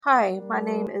Hi, my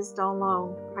name is Dawn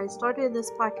Long. I started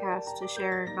this podcast to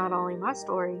share not only my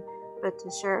story, but to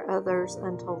share others'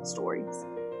 untold stories,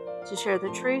 to share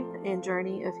the truth and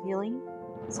journey of healing,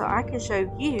 so I can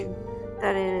show you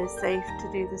that it is safe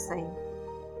to do the same.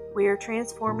 We are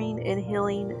transforming and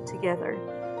healing together.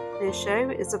 This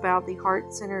show is about the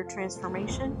heart centered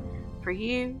transformation for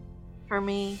you, for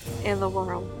me, and the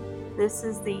world. This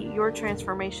is the Your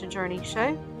Transformation Journey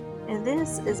show, and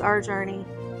this is our journey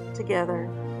together.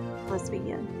 Let's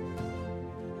begin.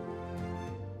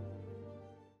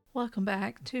 Welcome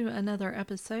back to another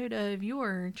episode of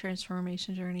Your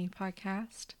Transformation Journey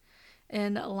podcast.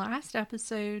 In the last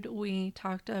episode, we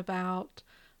talked about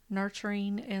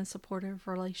nurturing and supportive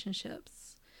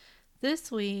relationships.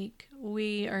 This week,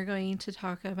 we are going to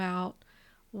talk about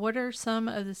what are some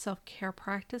of the self care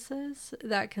practices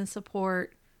that can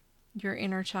support your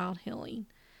inner child healing.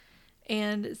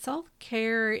 And self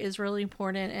care is really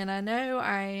important. And I know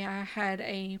I had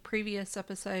a previous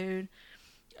episode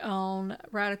on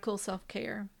radical self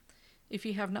care. If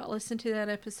you have not listened to that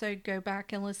episode, go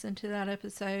back and listen to that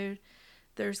episode.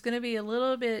 There's going to be a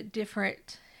little bit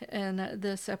different in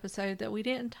this episode that we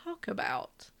didn't talk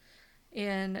about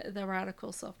in the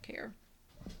radical self care.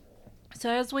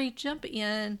 So as we jump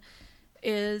in,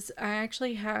 is I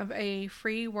actually have a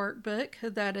free workbook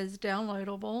that is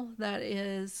downloadable that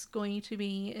is going to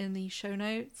be in the show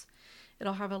notes.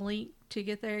 It'll have a link to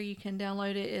get there. You can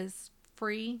download it. It's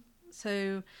free,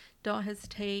 so don't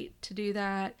hesitate to do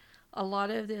that. A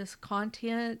lot of this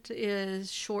content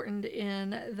is shortened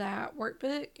in that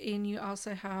workbook, and you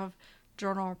also have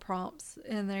journal prompts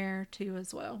in there too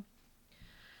as well.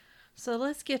 So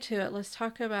let's get to it. Let's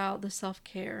talk about the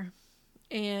self-care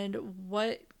and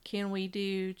what can we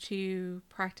do to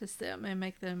practice them and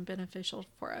make them beneficial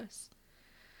for us.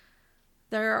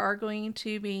 There are going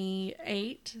to be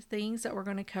 8 things that we're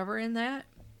going to cover in that.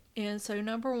 And so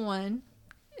number 1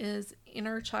 is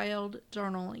inner child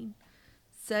journaling.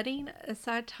 Setting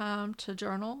aside time to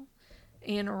journal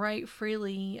and write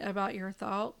freely about your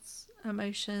thoughts,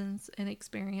 emotions, and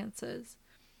experiences.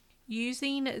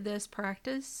 Using this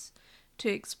practice to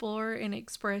explore and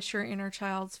express your inner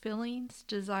child's feelings,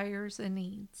 desires, and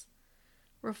needs.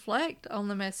 Reflect on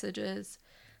the messages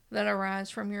that arise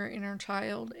from your inner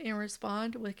child and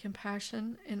respond with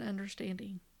compassion and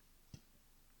understanding.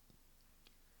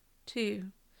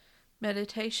 2.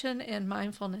 Meditation and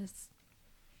mindfulness.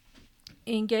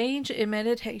 Engage in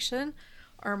meditation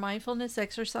or mindfulness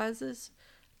exercises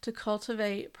to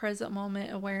cultivate present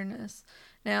moment awareness.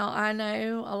 Now, I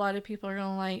know a lot of people are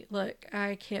going to look,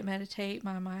 I can't meditate.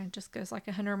 My mind just goes like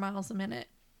 100 miles a minute.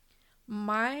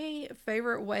 My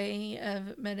favorite way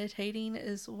of meditating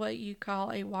is what you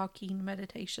call a walking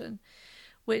meditation,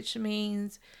 which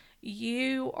means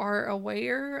you are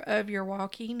aware of your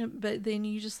walking, but then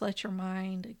you just let your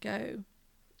mind go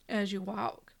as you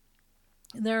walk.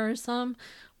 There are some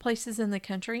places in the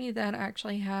country that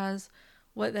actually has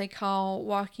what they call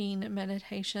walking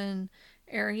meditation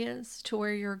areas to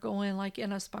where you're going like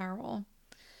in a spiral.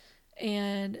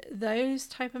 And those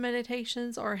type of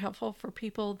meditations are helpful for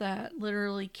people that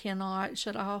literally cannot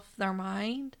shut off their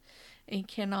mind and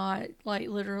cannot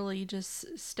literally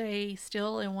just stay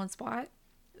still in one spot.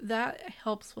 That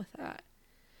helps with that.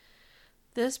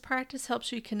 This practice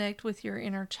helps you connect with your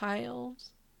inner child,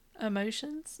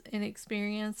 emotions, and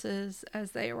experiences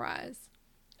as they arise,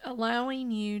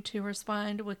 allowing you to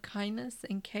respond with kindness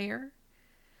and care.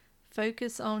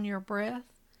 Focus on your breath,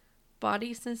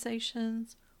 body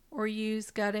sensations, or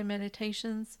use guided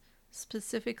meditations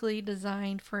specifically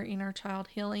designed for inner child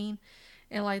healing.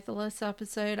 And like the last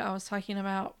episode I was talking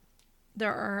about,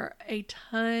 there are a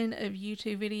ton of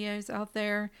YouTube videos out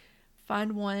there.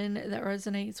 Find one that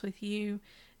resonates with you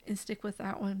and stick with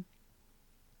that one.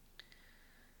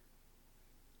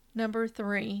 Number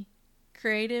 3,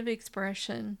 creative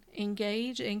expression.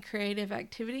 Engage in creative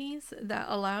activities that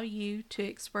allow you to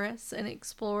express and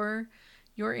explore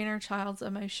your inner child's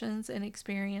emotions and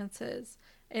experiences.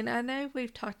 And I know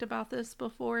we've talked about this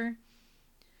before,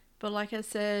 but like I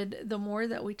said, the more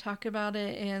that we talk about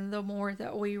it and the more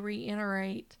that we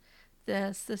reiterate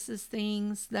this is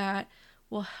things that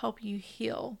will help you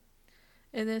heal.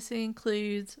 And this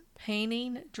includes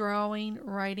painting, drawing,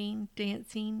 writing,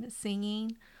 dancing,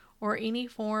 singing, or any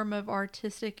form of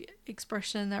artistic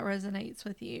expression that resonates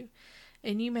with you.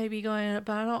 And you may be going,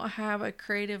 but I don't have a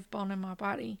creative bone in my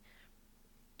body.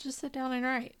 Just sit down and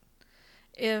write.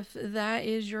 If that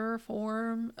is your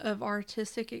form of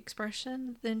artistic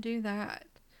expression, then do that.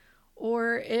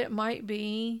 Or it might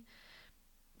be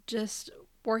just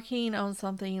working on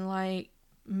something like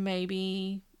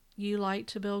maybe you like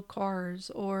to build cars,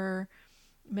 or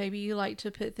Maybe you like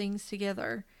to put things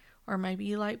together, or maybe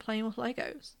you like playing with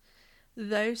Legos.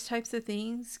 Those types of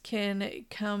things can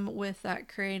come with that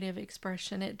creative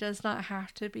expression. It does not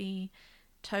have to be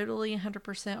totally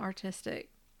 100% artistic.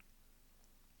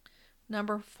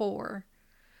 Number 4,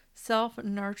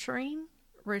 self-nurturing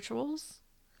rituals.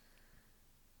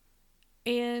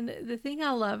 And the thing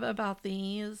I love about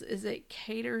these is it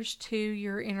caters to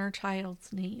your inner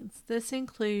child's needs. This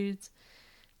includes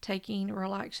taking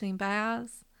relaxing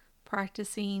baths,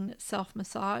 practicing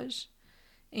self-massage,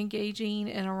 engaging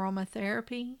in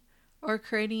aromatherapy, or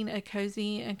creating a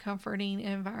cozy and comforting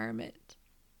environment.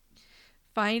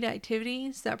 Find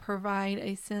activities that provide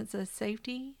a sense of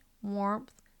safety,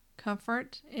 warmth,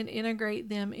 comfort, and integrate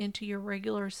them into your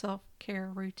regular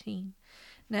self-care routine.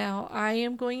 Now, I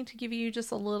am going to give you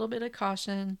just a little bit of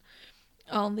caution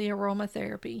on the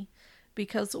aromatherapy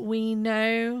because we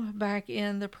know back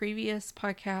in the previous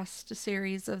podcast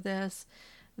series of this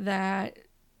that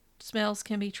smells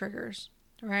can be triggers,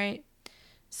 right?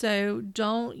 So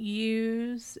don't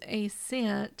use a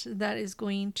scent that is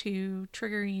going to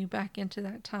trigger you back into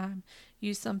that time.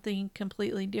 Use something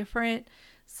completely different,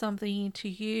 something to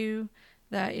you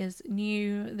that is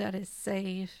new, that is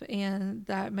safe, and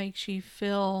that makes you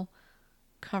feel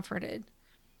comforted.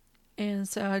 And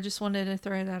so I just wanted to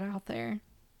throw that out there.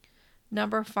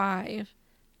 Number 5,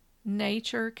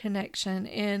 nature connection.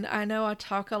 And I know I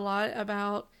talk a lot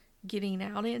about getting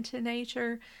out into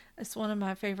nature. It's one of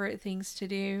my favorite things to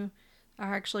do. I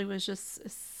actually was just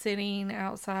sitting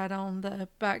outside on the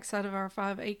backside of our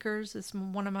 5 acres. It's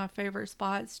one of my favorite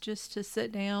spots just to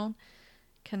sit down,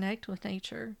 connect with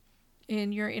nature.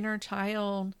 And your inner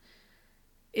child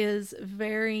is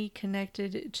very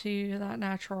connected to that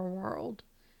natural world.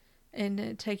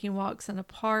 And taking walks in the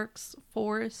parks,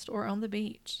 forest, or on the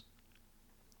beach.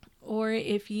 Or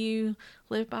if you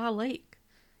live by a lake,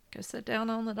 go sit down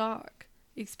on the dock,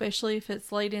 especially if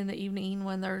it's late in the evening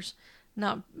when there's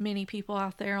not many people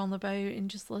out there on the boat, and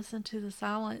just listen to the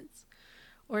silence.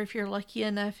 Or if you're lucky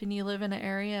enough and you live in an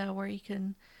area where you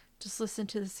can just listen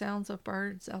to the sounds of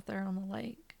birds out there on the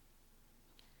lake.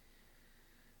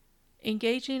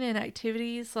 Engaging in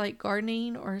activities like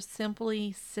gardening or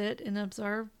simply sit and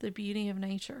observe the beauty of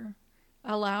nature.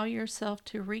 Allow yourself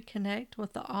to reconnect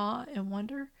with the awe and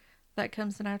wonder that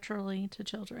comes naturally to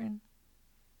children.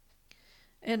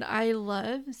 And I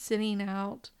love sitting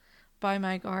out by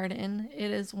my garden. It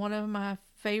is one of my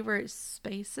favorite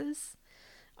spaces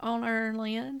on our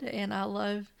land, and I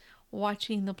love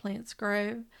watching the plants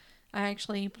grow. I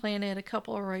actually planted a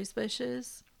couple of rose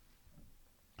bushes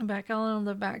back on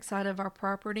the backside of our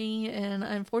property, and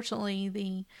unfortunately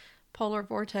the polar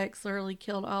vortex literally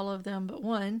killed all of them but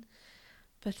one.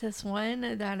 But this one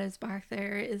that is back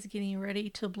there is getting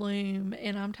ready to bloom,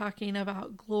 and I'm talking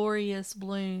about glorious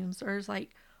blooms. There's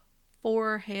like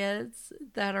 4 heads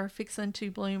that are fixing to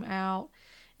bloom out,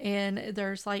 and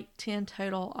there's like 10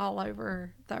 total all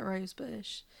over that rose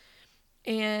bush.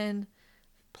 And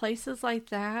places like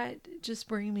that just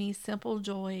bring me simple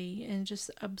joy, and just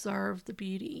observe the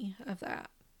beauty of that.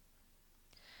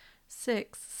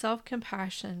 6,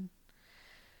 self-compassion.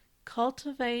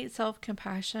 Cultivate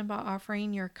self-compassion by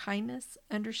offering your kindness,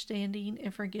 understanding,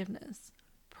 and forgiveness.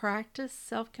 Practice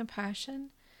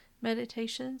self-compassion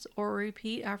meditations or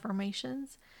repeat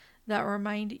affirmations that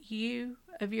remind you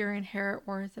of your inherent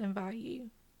worth and value.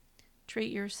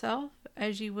 Treat yourself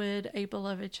as you would a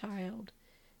beloved child.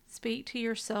 Speak to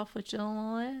yourself with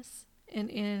gentleness and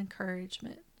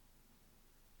encouragement.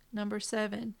 Number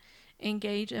 7,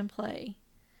 engage in play.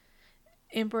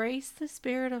 Embrace the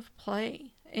spirit of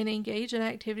play and engage in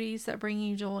activities that bring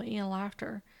you joy and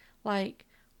laughter, like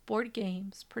board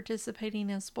games, participating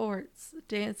in sports,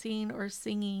 dancing or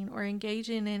singing, or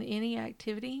engaging in any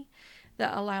activity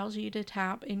that allows you to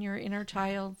tap in your inner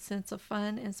child's sense of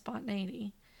fun and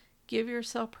spontaneity. Give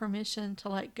yourself permission to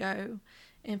let go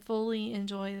and fully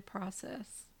enjoy the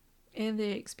process and the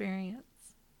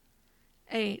experience.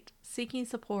 8, seeking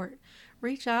support.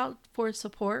 Reach out for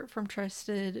support from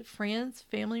trusted friends,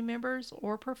 family members,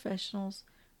 or professionals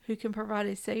who can provide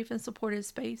a safe and supportive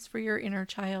space for your inner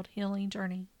child healing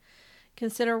journey.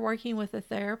 Consider working with a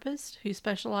therapist who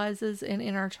specializes in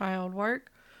inner child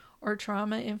work or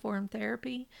trauma-informed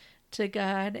therapy to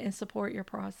guide and support your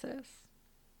process.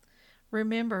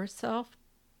 Remember,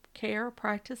 self-care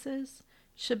practices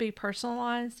should be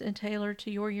personalized and tailored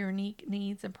to your unique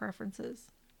needs and preferences.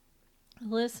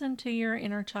 Listen to your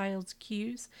inner child's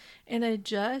cues and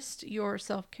adjust your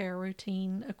self-care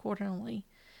routine accordingly.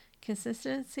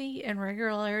 Consistency and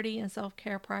regularity in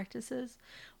self-care practices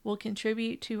will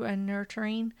contribute to a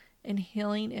nurturing and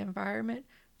healing environment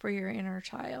for your inner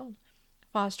child.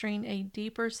 fostering a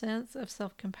deeper sense of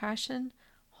self-compassion,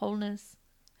 wholeness,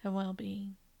 and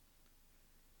well-being.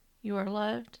 You are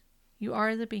loved, you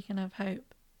are the beacon of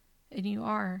hope, and you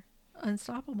are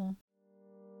unstoppable.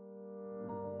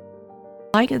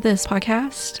 Like this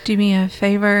podcast, do me a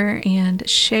favor and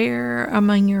share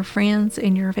among your friends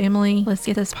and your family. Let's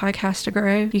get this podcast to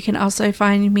grow. You can also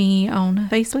find me on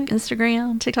Facebook,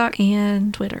 Instagram, TikTok,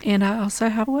 and Twitter. And I also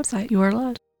have a website, You Are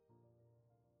Loved.